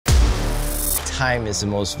time is the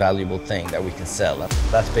most valuable thing that we can sell.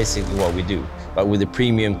 That's basically what we do, but with a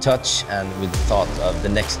premium touch and with the thought of the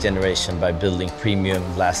next generation by building premium,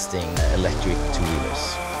 lasting electric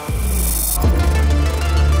two-wheelers.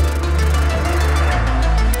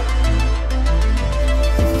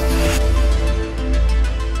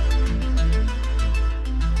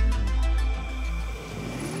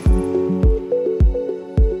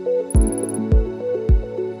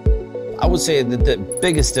 I would say that the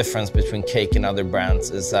biggest difference between Cake and other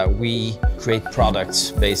brands is that we create products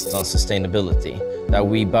based on sustainability. That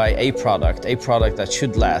we buy a product that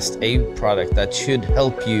should last, a product that should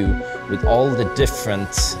help you with all the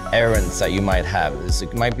different errands that you might have.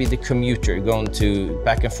 It might be the commuter going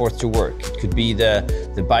back and forth to work. It could be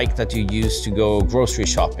the bike that you use to go grocery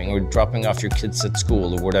shopping or dropping off your kids at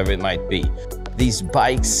school or whatever it might be. These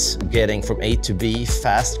bikes getting from A to B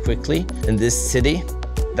fast, quickly in this city,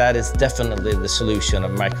 that is definitely the solution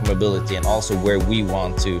of micromobility, and also where we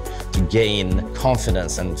want to gain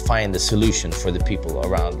confidence and find the solution for the people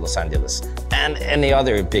around Los Angeles and any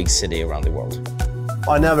other big city around the world.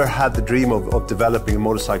 I never had the dream of developing a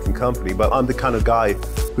motorcycling company, but I'm the kind of guy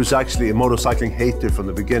who's actually a motorcycling hater from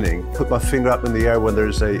the beginning. Put my finger up in the air when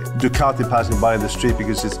there's a Ducati passing by in the street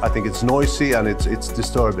because I think it's noisy and it's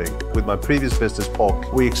disturbing. With my previous business,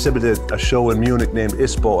 POC, we exhibited a show in Munich named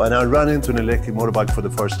ISPO, and I ran into an electric motorbike for the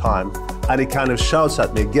first time. And it kind of shouts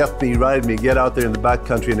at me, get me, ride me, get out there in the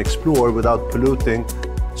backcountry and explore without polluting.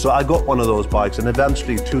 So I got one of those bikes, and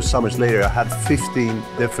eventually 2 summers later I had 15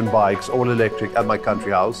 different bikes, all electric, at my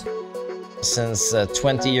country house. Since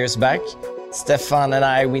 20 years back, Stefan and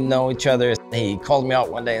I, we know each other. He called me out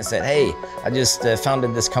one day and said, hey, I just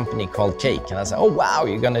founded this company called Cake. And I said, oh wow,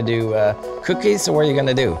 you're gonna do cookies, or what are you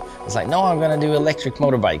gonna do? I was like, no, I'm gonna do electric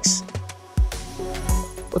motorbikes.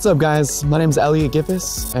 What's up guys, my name is Elliot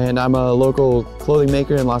Giffis and I'm a local clothing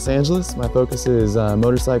maker in Los Angeles. My focus is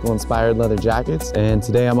motorcycle inspired leather jackets, and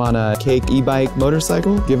today I'm on a Cake e-bike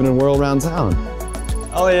motorcycle giving it a whirl around town.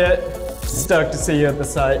 Elliot, stoked to see you at the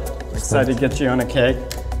site. Excited to get you on a Cake.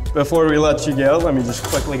 Before we let you go, let me just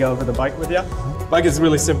quickly go over the bike with you. Bike is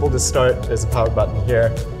really simple to start. There's a power button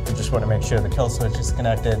here. You just want to make sure the kill switch is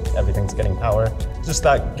connected, everything's getting power. Just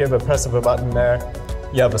give a press of a button there.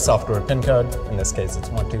 You have a software pin code, in this case it's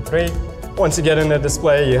 123. Once you get in the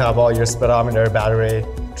display, you have all your speedometer, battery,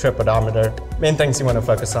 trip odometer. Main things you want to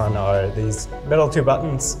focus on are these middle 2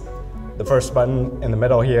 buttons. The first button in the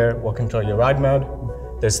middle here will control your ride mode.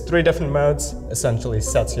 There's 3 different modes, essentially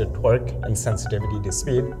sets your torque and sensitivity to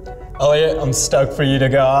speed. Elliot, I'm stoked for you to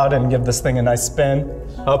go out and give this thing a nice spin.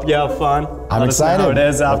 Hope you have fun. I'm excited. Let us know how it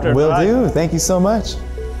is after. Will do, thank you so much.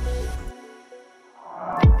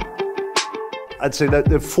 I'd say that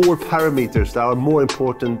there are 4 parameters that are more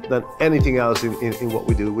important than anything else in what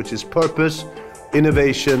we do, which is purpose,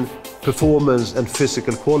 innovation, performance, and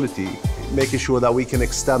physical quality. Making sure that we can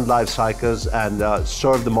extend life cycles and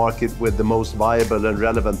serve the market with the most viable and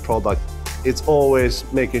relevant product. It's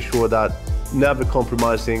always making sure that never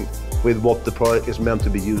compromising with what the product is meant to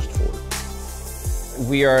be used for.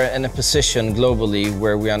 We are in a position globally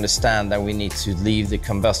where we understand that we need to leave the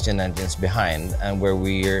combustion engines behind, and where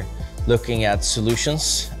we're looking at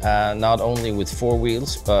solutions, not only with 4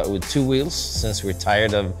 wheels, but with 2 wheels, since we're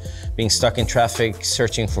tired of being stuck in traffic,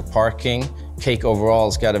 searching for parking. Cake overall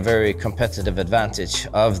has got a very competitive advantage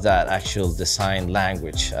of that actual design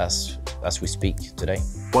language as we speak today.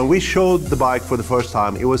 When we showed the bike for the first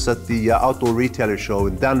time, it was at the outdoor retailer show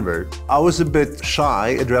in Denver. I was a bit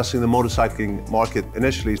shy addressing the motorcycling market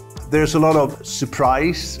initially. There's a lot of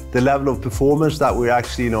surprise. The level of performance that we're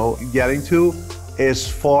actually, getting to is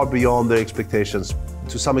far beyond their expectations.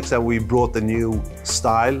 To some extent, we brought a new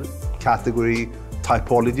style, category,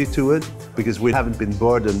 typology to it, because we haven't been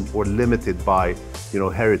burdened or limited by,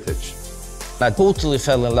 heritage. I totally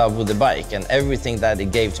fell in love with the bike and everything that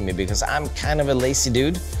it gave to me, because I'm kind of a lazy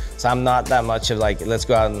dude. So I'm not that much of like, let's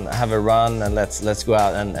go out and have a run and let's go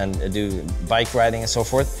out and do bike riding and so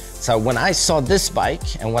forth. So when I saw this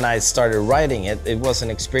bike and when I started riding it, it was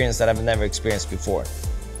an experience that I've never experienced before.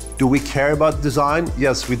 Do we care about design?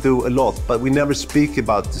 Yes, we do a lot, but we never speak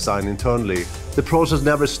about design internally. The process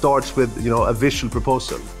never starts with, a visual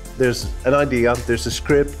proposal. There's an idea, there's a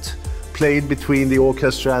script played between the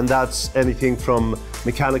orchestra, and that's anything from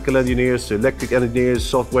mechanical engineers to electric engineers,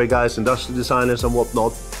 software guys, industrial designers and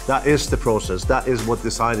whatnot. That is the process. That is what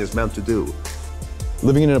design is meant to do.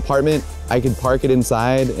 Living in an apartment, I could park it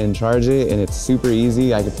inside and charge it, and it's super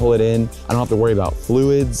easy. I could pull it in. I don't have to worry about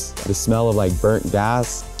fluids, the smell of burnt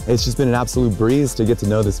gas. It's just been an absolute breeze to get to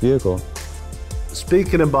know this vehicle.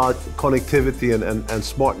 Speaking about connectivity and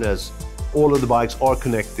smartness, all of the bikes are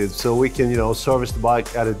connected, so we can, service the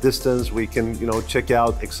bike at a distance. We can, check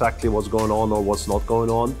out exactly what's going on or what's not going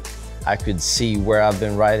on. I could see where I've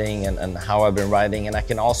been riding and how I've been riding, and I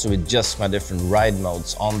can also adjust my different ride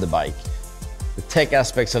modes on the bike. The tech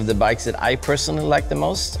aspects of the bikes that I personally like the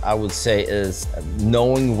most, I would say, is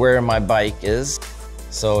knowing where my bike is.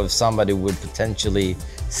 So if somebody would potentially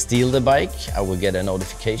steal the bike, I would get a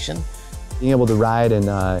notification. Being able to ride in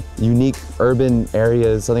unique urban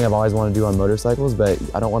areas, something I've always wanted to do on motorcycles, but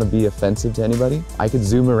I don't want to be offensive to anybody. I could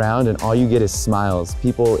zoom around and all you get is smiles.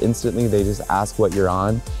 People instantly, they just ask what you're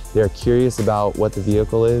on. They're curious about what the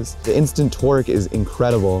vehicle is. The instant torque is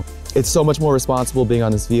incredible. It's so much more responsible being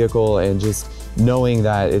on this vehicle and just knowing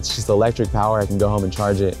that it's just electric power. I can go home and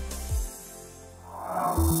charge it.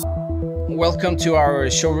 Welcome to our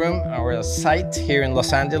showroom, our site here in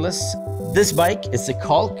Los Angeles. This bike is a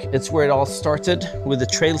Calk. It's where it all started with the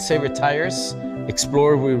Trail Saver tires.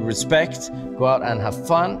 Explore with respect, go out and have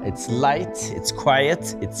fun. It's light, it's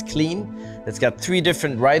quiet, it's clean. It's got 3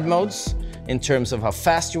 different ride modes in terms of how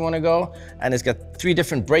fast you want to go, and it's got 3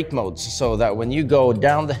 different brake modes, so that when you go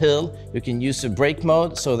down the hill, you can use the brake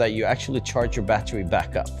mode so that you actually charge your battery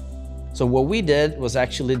back up. So what we did was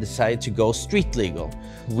actually decide to go street legal.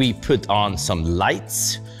 We put on some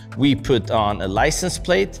lights, we put on a license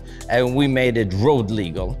plate, and we made it road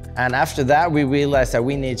legal. And after that, we realized that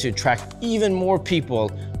we need to attract even more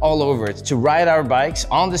people all over it to ride our bikes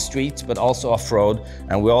on the streets, but also off-road.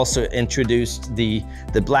 And we also introduced the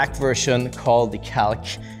black version called the Calk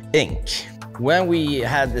Ink. When we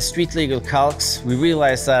had the street legal Calks, we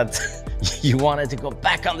realized that you wanted to go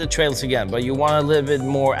back on the trails again, but you want a little bit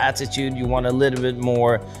more attitude, you want a little bit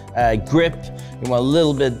more grip, you want a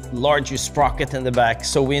little bit larger sprocket in the back,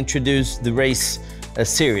 so we introduced the Race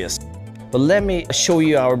Series. But let me show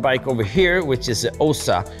you our bike over here, which is the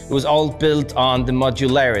OSA. It was all built on the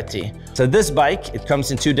modularity. So this bike, it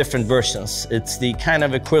comes in 2 different versions. It's the kind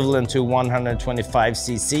of equivalent to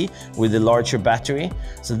 125cc with a larger battery.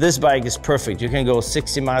 So this bike is perfect. You can go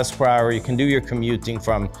 60 miles per hour. You can do your commuting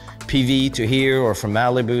from PV to here or from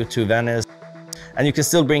Malibu to Venice. And you can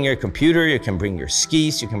still bring your computer, you can bring your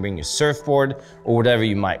skis, you can bring your surfboard or whatever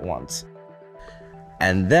you might want.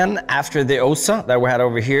 And then after the OSA that we had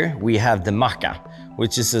over here, we have the Maca,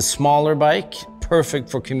 which is a smaller bike, perfect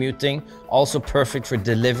for commuting, also perfect for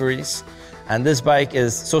deliveries. And this bike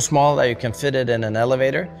is so small that you can fit it in an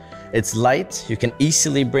elevator. It's light, you can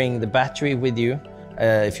easily bring the battery with you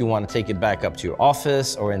if you want to take it back up to your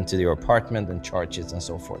office or into your apartment and charge it and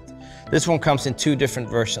so forth. This one comes in 2 different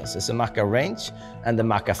versions. It's a Maca Range and the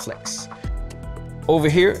Maca Flex. Over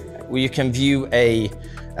here, you can view a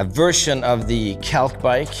version of the Calk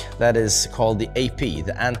bike that is called the AP,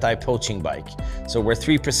 the anti-poaching bike. So where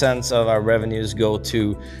 3% of our revenues go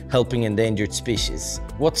to helping endangered species.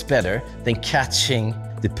 What's better than catching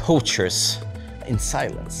the poachers in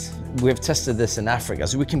silence? We have tested this in Africa,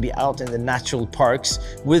 so we can be out in the natural parks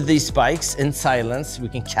with these bikes in silence. We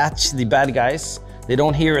can catch the bad guys. They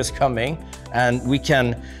don't hear us coming, and we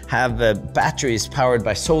can have batteries powered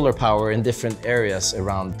by solar power in different areas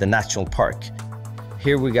around the national park.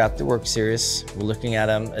 Here we got the Work Series. We're looking at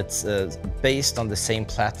them. It's based on the same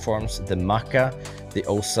platforms, the Maca, the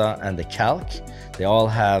OSA, and the Calk. They all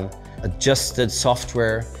have adjusted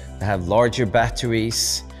software. They have larger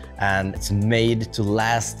batteries, and it's made to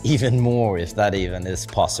last even more, if that even is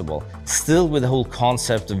possible. Still with the whole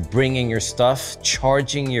concept of bringing your stuff,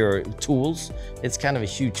 charging your tools. It's kind of a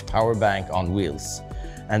huge power bank on wheels.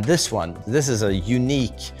 And this is a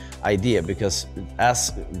unique idea, because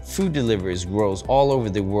as food deliveries grows all over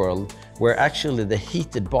the world, where actually the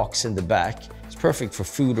heated box in the back is perfect for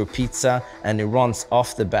food or pizza, and it runs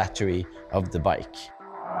off the battery of the bike.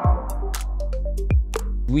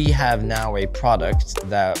 We have now a product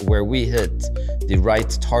where we hit the right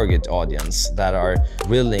target audience that are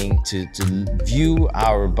willing to view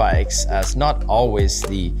our bikes as not always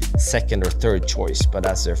the second or third choice, but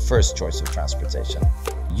as their first choice of transportation.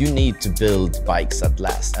 You need to build bikes that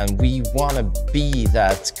last, and we want to be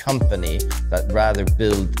that company that rather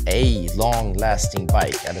build a long-lasting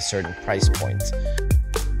bike at a certain price point.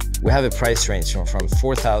 We have a price range from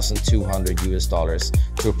 $4,200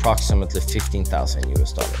 to approximately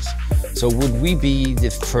 $15,000. So would we be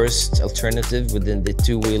the first alternative within the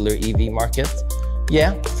 2-wheeler EV market?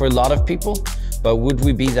 Yeah, for a lot of people, but would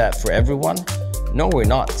we be that for everyone? No, we're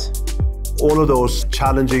not. All of those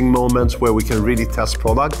challenging moments where we can really test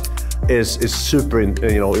product is super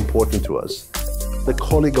important to us. The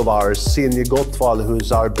colleague of ours, Sinje Gottwald,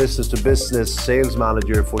 who's our business-to-business sales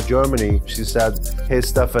manager for Germany, she said, "Hey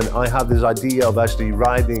Stefan, I have this idea of actually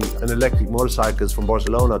riding an electric motorcycles from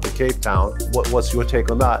Barcelona to Cape Town. What's your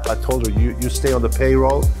take on that?" I told her, you stay on the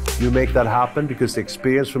payroll, you make that happen, because the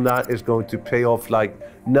experience from that is going to pay off like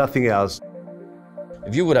nothing else.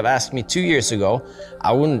 If you would have asked me 2 years ago,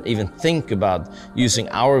 I wouldn't even think about using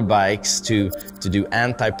our bikes to do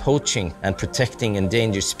anti-poaching and protecting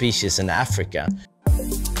endangered species in Africa.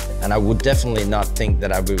 And I would definitely not think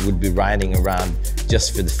that I would be riding around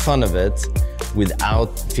just for the fun of it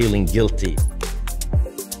without feeling guilty.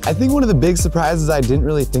 I think one of the big surprises I didn't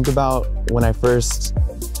really think about when I first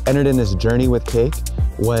entered in this journey with Cake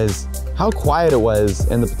was how quiet it was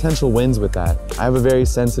and the potential wins with that. I have a very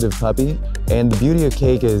sensitive puppy, and the beauty of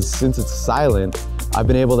Cake is, since it's silent, I've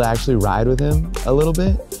been able to actually ride with him a little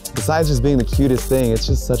bit. Besides just being the cutest thing, it's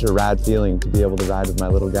just such a rad feeling to be able to ride with my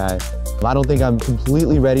little guy. I don't think I'm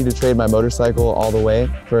completely ready to trade my motorcycle all the way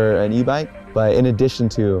for an e-bike, but in addition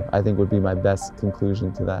to, I think would be my best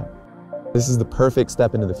conclusion to that. This is the perfect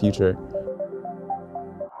step into the future.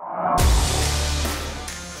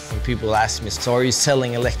 People ask me, so are you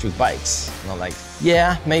selling electric bikes? And I'm like,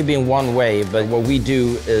 yeah, maybe in one way, but what we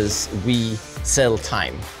do is we sell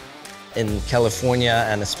time. In California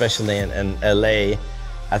and especially in LA,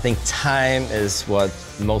 I think time is what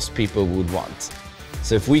most people would want.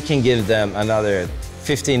 So if we can give them another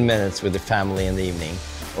 15 minutes with the family in the evening,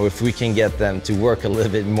 or if we can get them to work a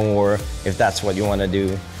little bit more, if that's what you want to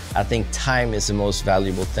do, I think time is the most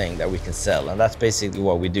valuable thing that we can sell, and that's basically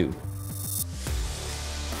what we do.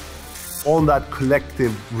 On that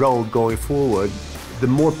collective road going forward, the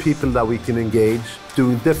more people that we can engage,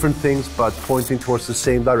 doing different things but pointing towards the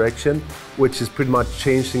same direction, which is pretty much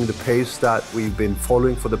changing the pace that we've been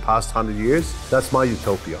following for the past 100 years, that's my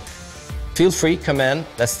utopia. Feel free, come in,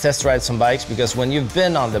 let's test ride some bikes, because when you've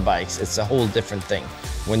been on the bikes, it's a whole different thing.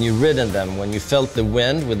 When you've ridden them, when you felt the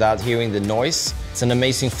wind without hearing the noise, it's an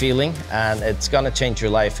amazing feeling, and it's gonna change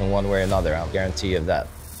your life in one way or another, I'll guarantee you of that.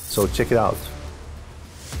 So check it out.